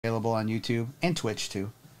available on YouTube and Twitch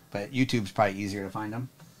too, but YouTube's probably easier to find them.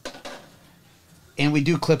 And we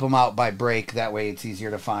do clip them out by break, that way it's easier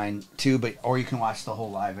to find too. But or you can watch the whole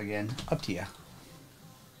live again, up to you.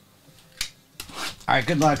 All right,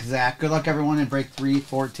 good luck, Zach. Good luck, everyone, in break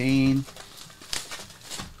 314.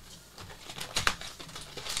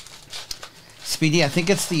 Speedy, I think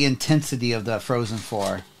it's the intensity of the Frozen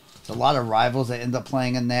 4. There's a lot of rivals that end up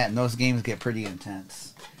playing in that, and those games get pretty intense.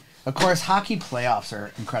 Of course, hockey playoffs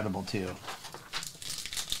are incredible, too.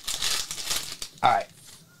 All right.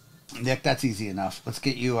 Nick, that's easy enough. Let's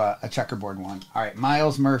get you a checkerboard one. All right,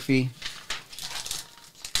 Miles Murphy.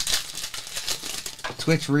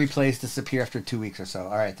 Twitch replays disappear after 2 weeks or so.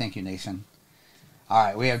 All right, thank you, Nation. All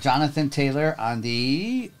right, we have Jonathan Taylor on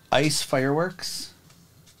the Ice Fireworks.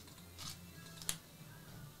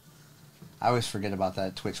 I always forget about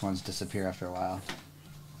that. Twitch ones disappear after a while.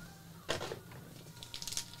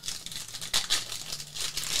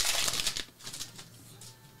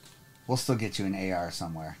 We'll still get you an AR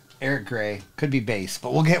somewhere. Eric Gray. Could be base,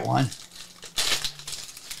 but we'll get one.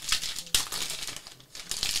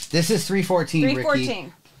 This is 314, 314.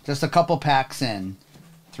 Ricky. Just a couple packs in.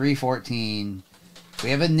 314. We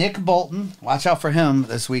have a Nick Bolton. Watch out for him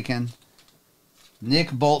this weekend.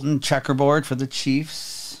 Nick Bolton checkerboard for the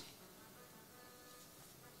Chiefs.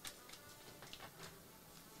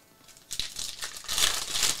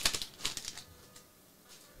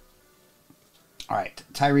 All right,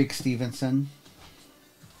 Tyreek Stevenson.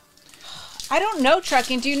 I don't know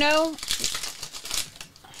trucking. Do you know?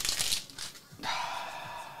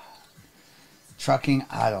 Trucking,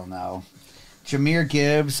 I don't know. Jahmyr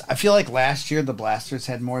Gibbs. I feel like last year the Blasters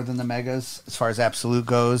had more than the Megas as far as absolute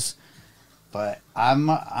goes, but I don't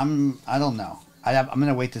know. I'm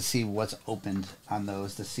gonna wait to see what's opened on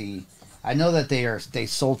those to see. I know that they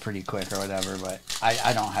sold pretty quick or whatever, but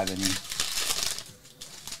I don't have any.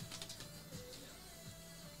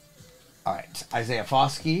 All right, Isaiah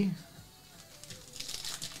Foskey.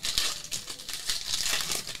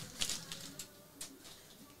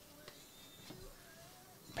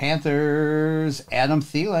 Panthers, Adam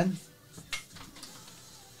Thielen.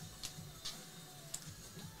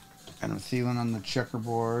 Adam Thielen on the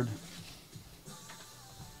checkerboard.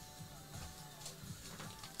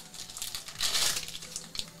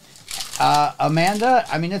 Amanda,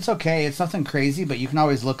 I mean, it's okay. It's nothing crazy, but you can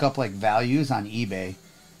always look up like values on eBay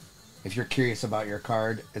if you're curious about your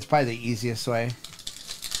card. It's probably the easiest way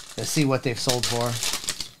to see what they've sold for.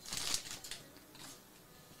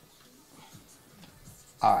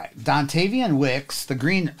 All right, Dontavian Wicks. The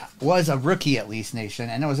green was a rookie at least, Nation,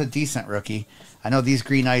 and it was a decent rookie. I know these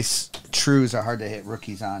green ice trues are hard to hit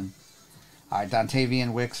rookies on. All right,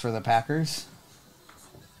 Dontavian Wicks for the Packers.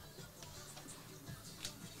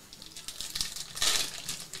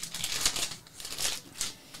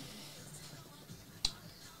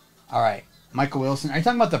 All right, Michael Wilson. Are you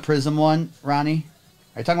talking about the Prism one, Ronnie?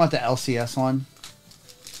 Are you talking about the LCS one?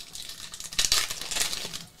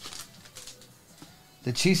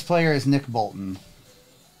 The Chiefs player is Nick Bolton.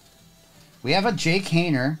 We have a Jake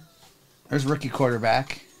Haener. There's rookie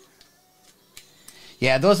quarterback.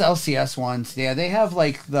 Yeah, those LCS ones. Yeah, they have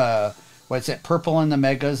like the what's it? Purple in the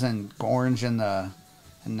Megas and orange in the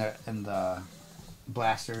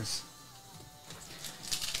Blasters.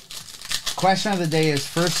 Question of the day is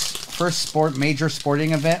first major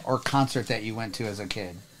sporting event or concert that you went to as a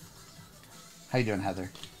kid. How you doing, Heather?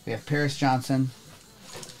 We have Paris Johnson.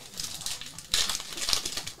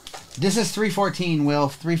 This is 314, Will.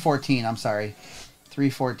 314, I'm sorry.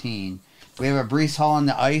 314. We have a Breece Hall on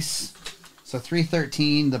the ice. So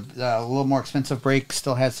 313, the little more expensive break,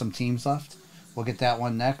 still has some teams left. We'll get that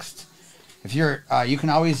one next. If you're, you can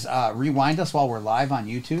always rewind us while we're live on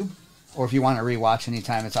YouTube. Or if you want to rewatch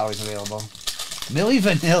anytime, it's always available. Milli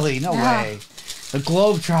Vanilli, no way. The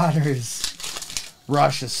Globetrotters.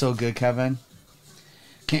 Rush is so good, Kevin.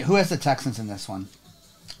 Who has the Texans in this one?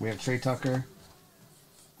 We have Trey Tucker.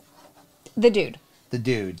 The dude. The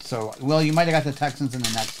dude. So, well, you might have got the Texans in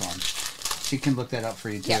the next one. She can look that up for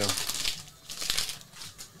you, too. Yep.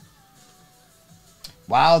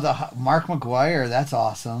 Wow, the Mark McGuire. That's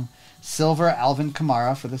awesome. Silver Alvin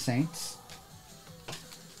Kamara for the Saints.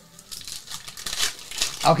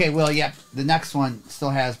 Okay, well, yep. The next one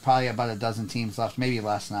still has probably about a dozen teams left. Maybe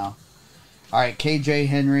less now. All right, KJ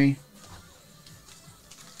Henry.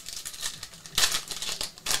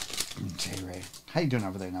 J-Ray. How you doing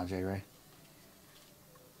over there now, J-Ray?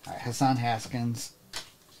 All right, Hassan Haskins.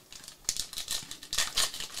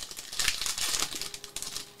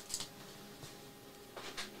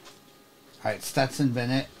 All right, Stetson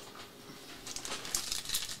Bennett.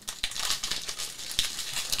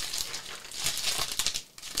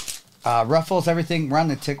 Ruffles, everything. We're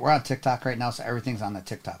on TikTok right now, so everything's on the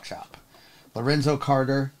TikTok shop. Lorenzo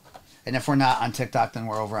Carter. And if we're not on TikTok, then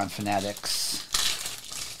we're over on Fanatics.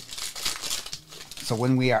 So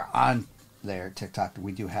when we are on there, TikTok,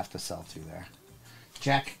 we do have to sell through there.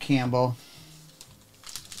 Jack Campbell.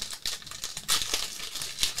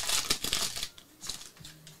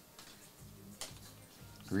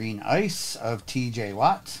 Green Ice of TJ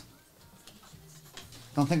Watt.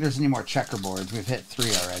 Don't think there's any more checkerboards. We've hit 3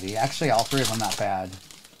 already. Actually, all 3 of them not bad.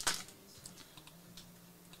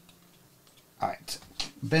 All right.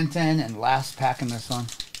 Benton and last pack in this one.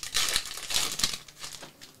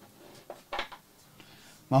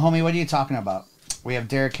 Mahomie, what are you talking about? We have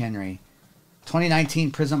Derrick Henry.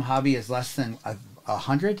 2019 Prism Hobby is less than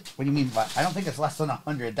 100? What do you mean? I don't think it's less than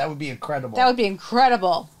 100. That would be incredible. That would be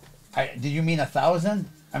incredible. Did you mean 1,000?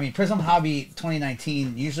 I mean, Prism Hobby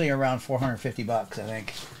 2019, usually around $450, I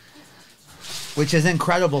think. Which is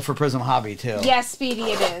incredible for Prism Hobby, too. Yes, Speedy,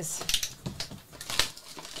 it is.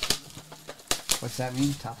 What's that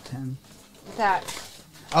mean? Top 10? That.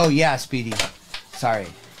 Oh, yeah, Speedy. Sorry.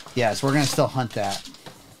 Yes, we're going to still hunt that.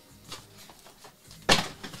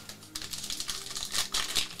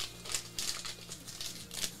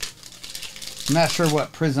 I'm not sure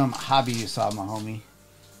what Prism Hobby you saw, Mahomie.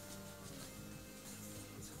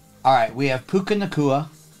 All right, we have Puka Nacua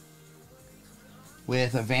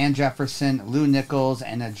with a Van Jefferson, Lou Nichols,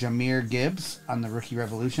 and a Jahmyr Gibbs on the Rookie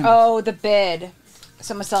Revolution. Oh, the bid.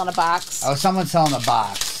 Someone's selling a box. Oh, someone's selling a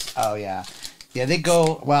box. Oh, yeah. Yeah, they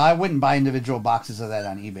go... Well, I wouldn't buy individual boxes of that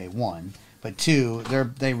on eBay, 1. But 2,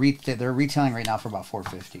 they're retailing right now for about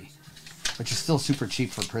 $450, which is still super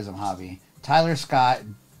cheap for Prism Hobby. Tyler Scott.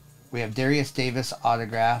 We have Darius Davis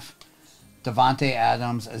autograph. Devontae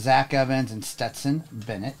Adams, Zach Evans, and Stetson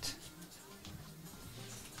Bennett.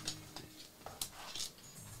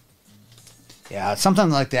 Yeah, something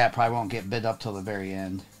like that probably won't get bid up till the very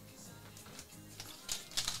end.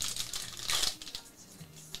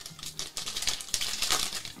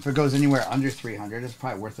 If it goes anywhere under 300, it's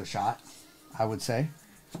probably worth a shot, I would say,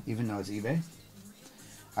 even though it's eBay.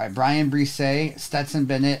 All right, Brian Brisset, Stetson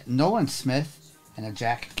Bennett, Nolan Smith, and a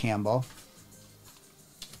Jack Campbell.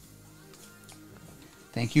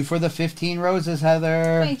 Thank you for the 15 roses,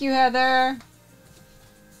 Heather. Thank you, Heather.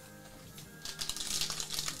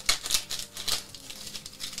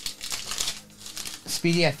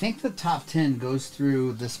 Speedy, I think the top 10 goes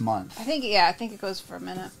through this month. I think it goes for a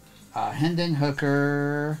minute. Hendon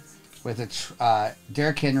Hooker with a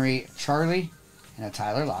Derrick Henry, Charlie, and a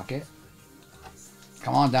Tyler Lockett.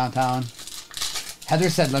 Come on, downtown. Heather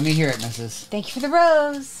said, let me hear it, missus. Thank you for the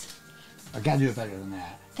rose. I gotta do it better than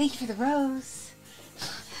that. Thank you for the rose.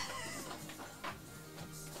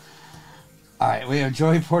 All right, we have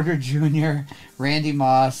Joey Porter Jr., Randy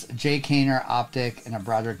Moss, Jay Kaner, Optic, and a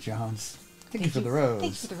Broderick Jones. Thank you for the rose.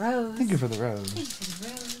 Thank you for the rose. Thank you for the rose. Thank you for the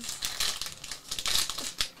rose.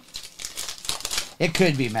 It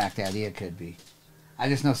could be, Mac Daddy. It could be. I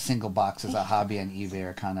just know single boxes of hobby on eBay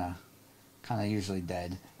are kind of usually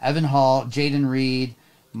dead. Evan Hall, Jaden Reed,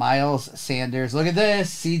 Miles Sanders. Look at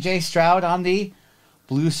this. C.J. Stroud on the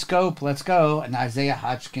blue scope. Let's go. And Isaiah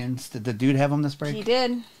Hodgkins. Did the dude have him this break? He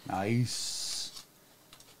did. Nice.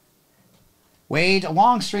 Wade, a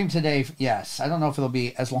long stream today. Yes, I don't know if it'll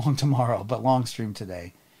be as long tomorrow, but long stream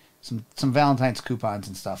today. Some Valentine's coupons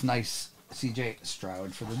and stuff. Nice C.J.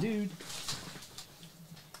 Stroud for the dude.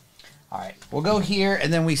 All right, we'll go here,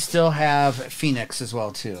 and then we still have Phoenix as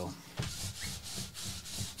well, too.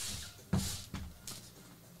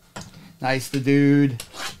 Nice, the dude.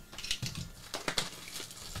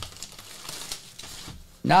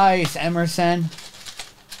 Nice, Emerson.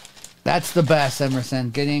 That's the best, Emerson.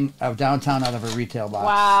 Getting a downtown out of a retail box.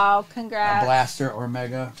 Wow, congrats. A blaster or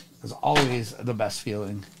mega is always the best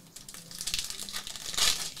feeling.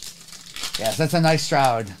 Yes, that's a nice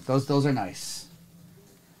Stroud. Those are nice.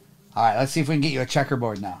 All right, let's see if we can get you a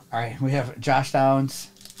checkerboard now. All right, we have Josh Downs.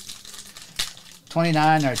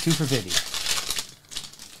 29 or 2 for 50.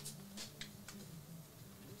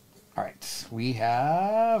 All right, we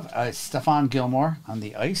have Stephon Gilmore on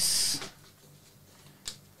the ice.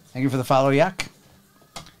 Thank you for the follow, Yak.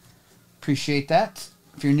 Appreciate that.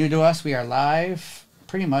 If you're new to us, we are live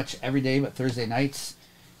pretty much every day but Thursday nights.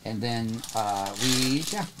 And then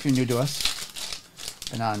if you're new to us,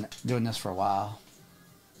 been on doing this for a while.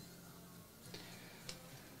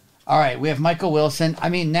 All right, we have Michael Wilson. I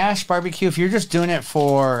mean, Nash Barbecue, if you're just doing it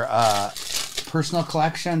for personal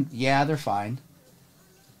collection, yeah, they're fine.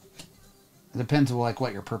 It depends on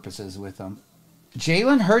what your purpose is with them.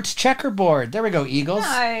 Jalen Hurts checkerboard. There we go, Eagles.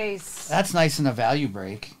 Nice. That's nice in a value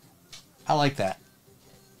break. I like that.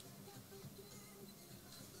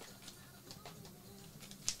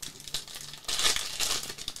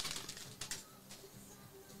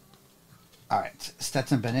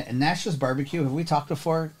 Stetson Bennett. And Nashville's Barbecue, have we talked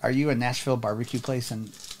before? Are you a Nashville barbecue place? And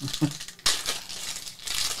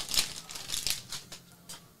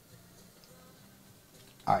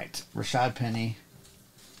all right, Rashad Penny.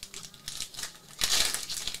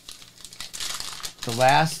 The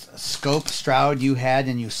last Scope Stroud you had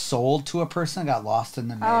and you sold to a person got lost in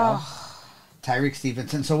the mail. Oh. Tyreek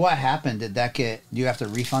Stevenson. So what happened? Did that get... Do you have to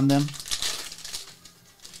refund them?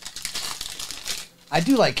 I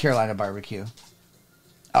do like Carolina barbecue.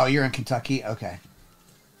 Oh, you're in Kentucky? Okay.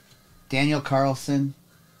 Daniel Carlson.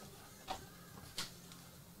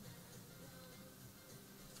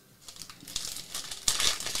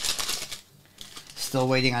 Still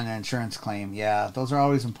waiting on an insurance claim. Yeah, those are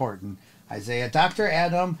always important. Isaiah. Dr.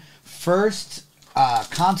 Adam, first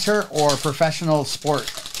concert or professional sport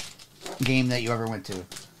game that you ever went to?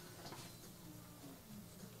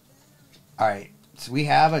 All right. So we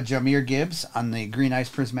have a Jahmyr Gibbs on the Green Ice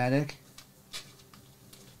Prismatic.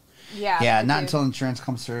 Yeah. Yeah, I not do. until insurance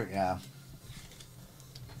comes through. Yeah.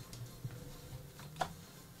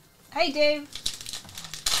 Hey, Dave.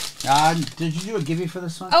 Did you do a giveaway for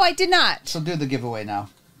this one? Oh, I did not. So do the giveaway now.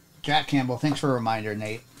 Jack Campbell, thanks for a reminder,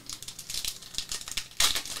 Nate.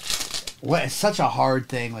 What? It's such a hard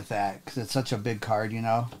thing with that because it's such a big card, you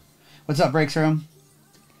know. What's up, Breaks Room?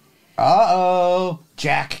 Uh-oh.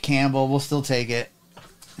 Jack Campbell. We'll still take it.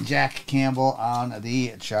 Jack Campbell on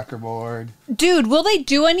the checkerboard. Dude, will they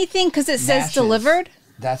do anything because it says Nashes. delivered?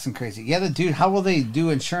 That's some crazy. Yeah, dude, how will they do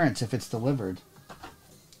insurance if it's delivered?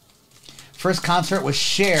 First concert was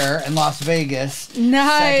Cher in Las Vegas.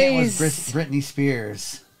 Nice. Second was Britney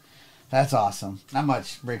Spears. That's awesome. Not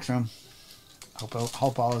much, Breaks Room.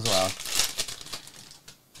 Hope all is well.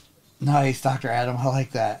 Nice, Dr. Adam. I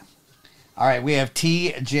like that. All right, we have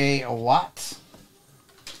T.J. Watt.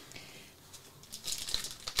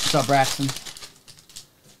 What's up, Braxton?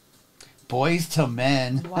 Boys to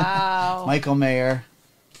Men. Wow. Michael Mayer.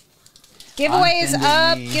 Giveaways Unbended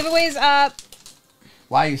up. knee. Giveaways up.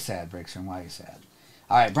 Why are you sad, Brickstrom? Why are you sad?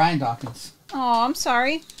 All right, Brian Dawkins. Oh, I'm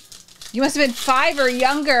sorry. You must have been 5 or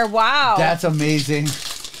younger. Wow. That's amazing.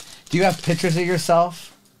 Do you have pictures of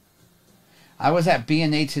yourself? I was at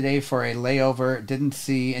B&A today for a layover. Didn't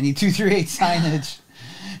see any 238 signage.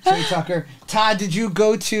 Trey Tucker. Todd, did you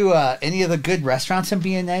go to any of the good restaurants in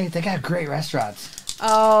B&A? They got great restaurants.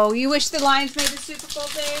 Oh, you wish the Lions made the Super Bowl,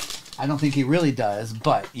 Dave? I don't think he really does,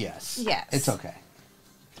 but yes. Yes. It's okay.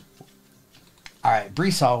 All right,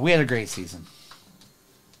 Brees Hall. We had a great season.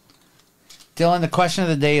 Dylan, the question of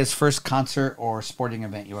the day is first concert or sporting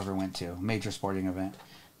event you ever went to. Major sporting event.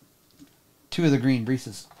 2 of the green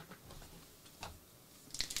Breeses.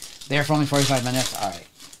 There for only 45 minutes. All right.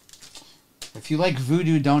 If you like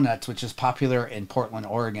Voodoo Donuts, which is popular in Portland,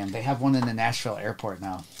 Oregon, they have one in the Nashville airport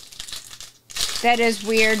now. That is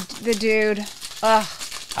weird, the dude. Ugh.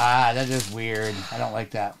 Ah, that is weird. I don't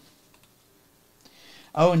like that.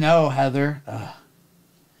 Oh no, Heather. Ugh.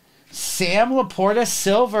 Sam Laporta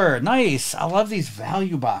Silver. Nice. I love these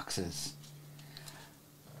value boxes.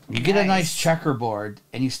 You get a nice checkerboard,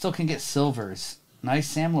 and you still can get silvers. Nice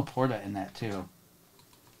Sam Laporta in that, too.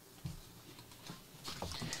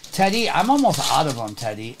 Teddy, I'm almost out of them,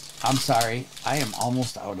 Teddy. I'm sorry. I am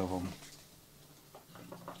almost out of them.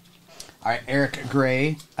 All right, Eric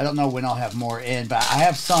Gray. I don't know when I'll have more in, but I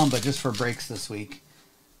have some, but just for breaks this week.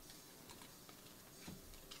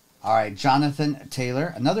 All right, Jonathan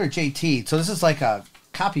Taylor. Another JT. So this is like a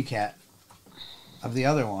copycat of the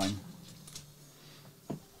other one.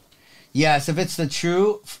 Yes, if it's the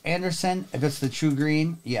true Anderson, if it's the true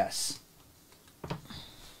green, yes.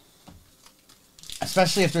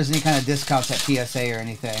 Especially if there's any kind of discounts at PSA or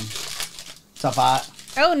anything. What's up, Ott?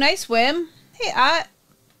 Oh, nice whim. Hey, Ott.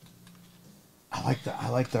 I like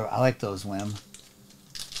those Wim.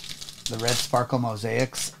 The red sparkle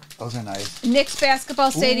mosaics. Those are nice. Knicks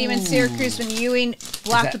basketball stadium in Ooh. Syracuse when Ewing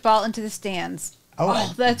blocked that- the ball into the stands.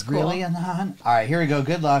 Oh, that's cool. Really, Anon? All right, here we go.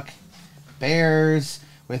 Good luck. Bears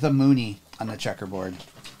with a Mooney on the checkerboard.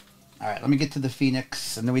 All right, let me get to the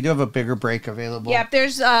Phoenix, and then we do have a bigger break available. Yep,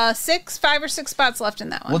 there's 5 or 6 spots left in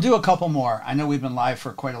that one. We'll do a couple more. I know we've been live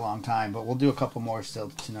for quite a long time, but we'll do a couple more still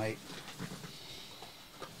tonight.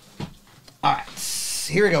 All right,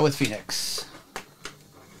 here we go with Phoenix.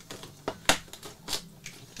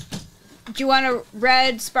 Do you want a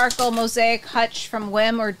red sparkle mosaic Hutch from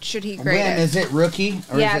Wim, or should he grade When it? is it rookie?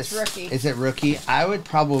 Or Yeah, is it's rookie. Is it rookie? I would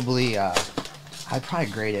probably, I'd probably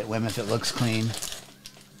grade it Wim if it looks clean.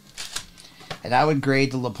 And I would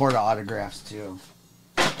grade the Laporta autographs too.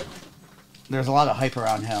 There's a lot of hype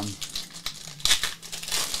around him.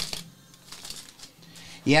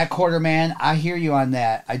 Yeah, Quarterman, I hear you on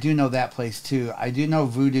that. I do know that place too. I do know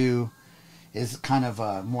Voodoo is kind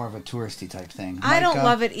of more of a touristy type thing. I don't Micah,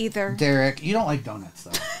 love it either. Derek, you don't like donuts,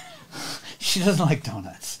 though. She doesn't like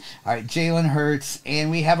donuts. All right, Jalen Hurts. And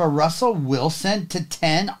we have a Russell Wilson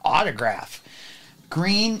 /10 autograph.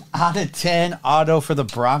 Green out of 10 auto for the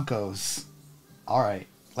Broncos. All right,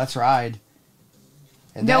 let's ride.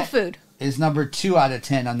 And No that food. is number 2 out of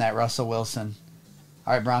 10 on that Russell Wilson.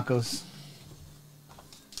 All right, Broncos.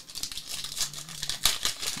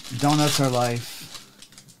 Donuts are life.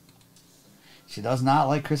 She does not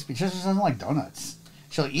like crispy. She just doesn't like donuts.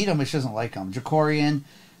 She'll eat them, but she doesn't like them. Jacorian,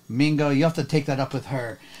 Mingo, you have to take that up with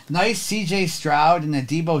her. Nice CJ Stroud and a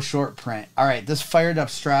Debo short print. All right, this fired up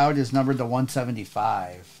Stroud is numbered to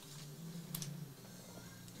 175.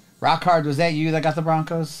 Rock Hard, was that you that got the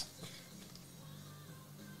Broncos?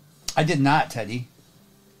 I did not, Teddy.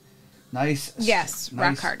 Nice. Yes,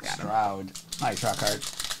 nice Rock Hard got him. Stroud. Nice, Rock Hard.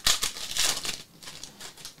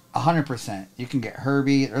 100%. You can get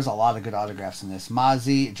Herbie. There's a lot of good autographs in this.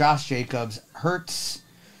 Mozzie, Josh Jacobs, Hurts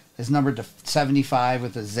is numbered to 75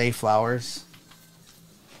 with the Zay Flowers.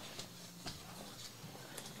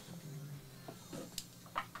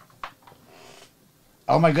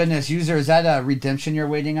 Oh my goodness, user, is that a redemption you're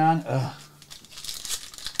waiting on? Ugh.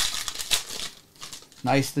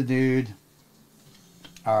 Nice, the dude.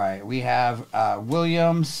 All right, we have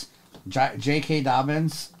Williams, J.K.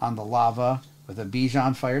 Dobbins on the lava with a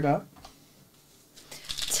Bijan fired up.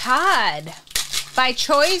 Todd, by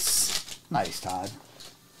choice. Nice, Todd.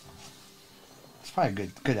 It's probably a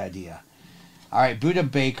good idea. All right, Buda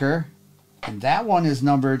Baker, and that one is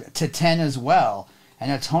numbered to 10 as well.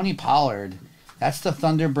 And a Tony Pollard. That's the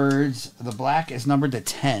Thunderbirds. The black is numbered to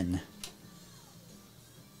 10.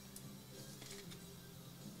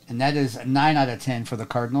 And that is a 9 out of 10 for the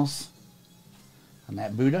Cardinals on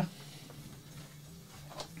that Buddha.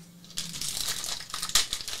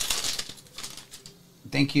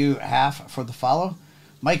 Thank you, Half, for the follow.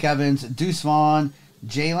 Mike Evans, Deuce Vaughn,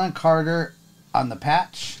 Jalen Carter on the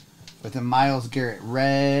patch with a Myles Garrett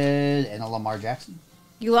red and a Lamar Jackson.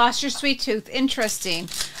 You lost your sweet tooth. Interesting.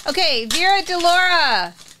 Okay, Vera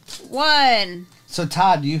Delora. 1. So,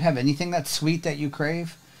 Todd, do you have anything that's sweet that you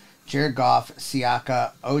crave? Jared Goff,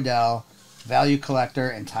 Siaka, Odell, Value Collector,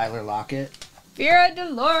 and Tyler Lockett. Vera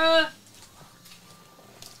Delora.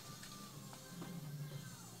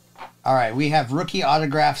 All right, we have rookie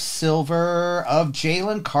autograph silver of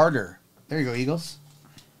Jalen Carter. There you go, Eagles.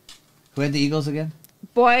 Who had the Eagles again?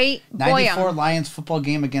 94 Lions football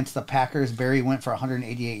game against the Packers. Barry went for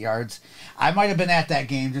 188 yards. I might have been at that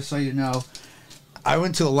game, just so you know. I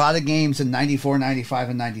went to a lot of games in 94, 95,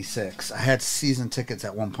 and 96. I had season tickets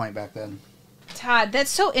at one point back then. Todd, that's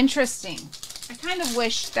so interesting. I kind of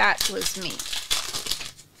wish that was me.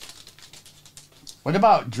 What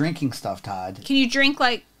about drinking stuff, Todd? Can you drink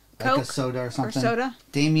like Coke? Like a soda or something? Or soda?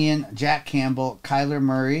 Damian, Jack Campbell, Kyler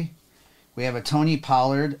Murray. We have a Tony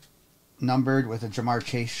Pollard numbered with a Jamar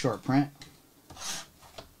Chase short print.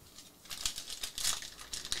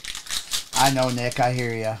 I know, Nick. I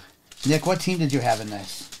hear you. Nick, what team did you have in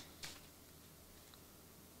this?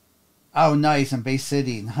 Oh, nice. In Bay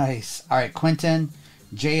City. Nice. All right, Quentin,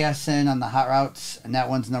 JSN on the Hot Routes, and that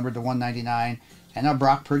one's numbered to 199. And a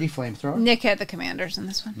Brock Purdy flamethrower. Nick had the Commanders in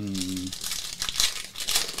this one.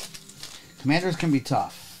 Commanders can be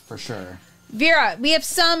tough, for sure. Vera, we have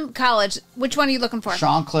some college. Which one are you looking for?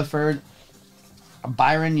 Sean Clifford,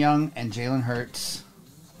 Byron Young, and Jalen Hurts.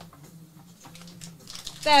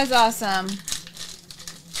 That is awesome.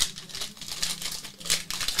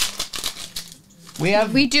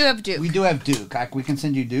 We do have Duke. We do have Duke. We can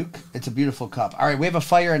send you Duke. It's a beautiful cup. All right, we have a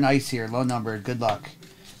Fire and Ice here, low numbered. Good luck.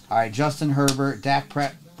 All right, Justin Herbert, Dak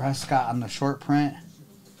Prescott on the short print.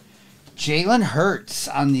 Jalen Hurts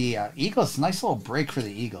on the Eagles. Nice little break for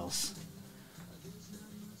the Eagles.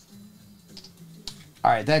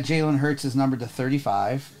 All right, that Jalen Hurts is numbered to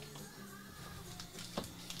 35.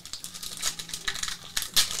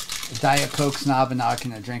 Diet Coke snob, and now I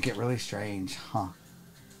can drink it. Really strange. Huh.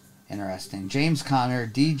 Interesting. James Conner,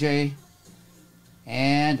 DJ,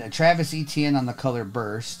 and a Travis Etienne on the color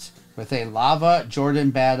burst with a Lava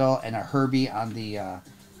Jordan Battle and a Herbie on the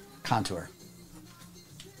contour.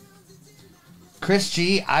 Chris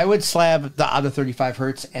G, I would slab the out of 35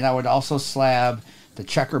 Hurts, and I would also slab the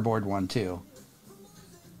checkerboard one too.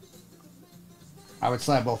 I would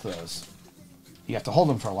slab both of those. You have to hold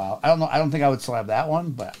them for a while. I don't think I would slab that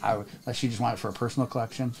one, but I would, unless you just want it for a personal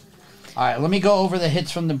collection. All right, let me go over the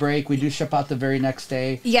hits from the break. We do ship out the very next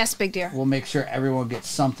day. Yes, big dear. We'll make sure everyone gets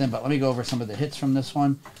something, but let me go over some of the hits from this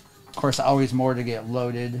one. Of course, always more to get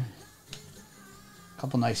loaded. A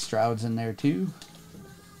couple nice Strouds in there, too.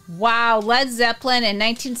 Wow, Led Zeppelin in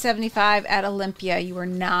 1975 at Olympia. You were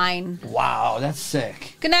 9. Wow, that's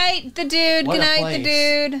sick. Good night, the dude. What Good a night, place.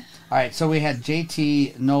 the dude. All right, so we had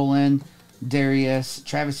JT, Nolan, Darius,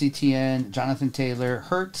 Travis Etienne, Jonathan Taylor,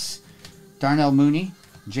 Hertz, Darnell Mooney,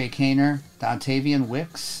 Jay Kaner, Dontavian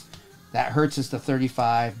Wicks. That Hertz is the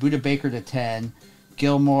 35. Buda Baker to 10.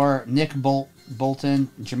 Gilmore, Nick Bolton,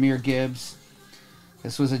 Jahmyr Gibbs.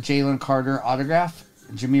 This was a Jalen Carter autograph.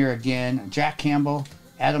 Jahmyr again. Jack Campbell,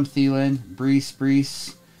 Adam Thielen,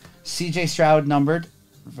 Brees. CJ Stroud numbered.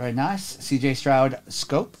 Very nice. CJ Stroud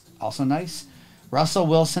scope. Also nice. Russell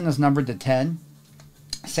Wilson is numbered to 10.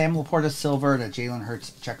 Sam Laporta silver to Jalen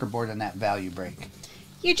Hurts checkerboard in that value break.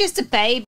 You're just a babe.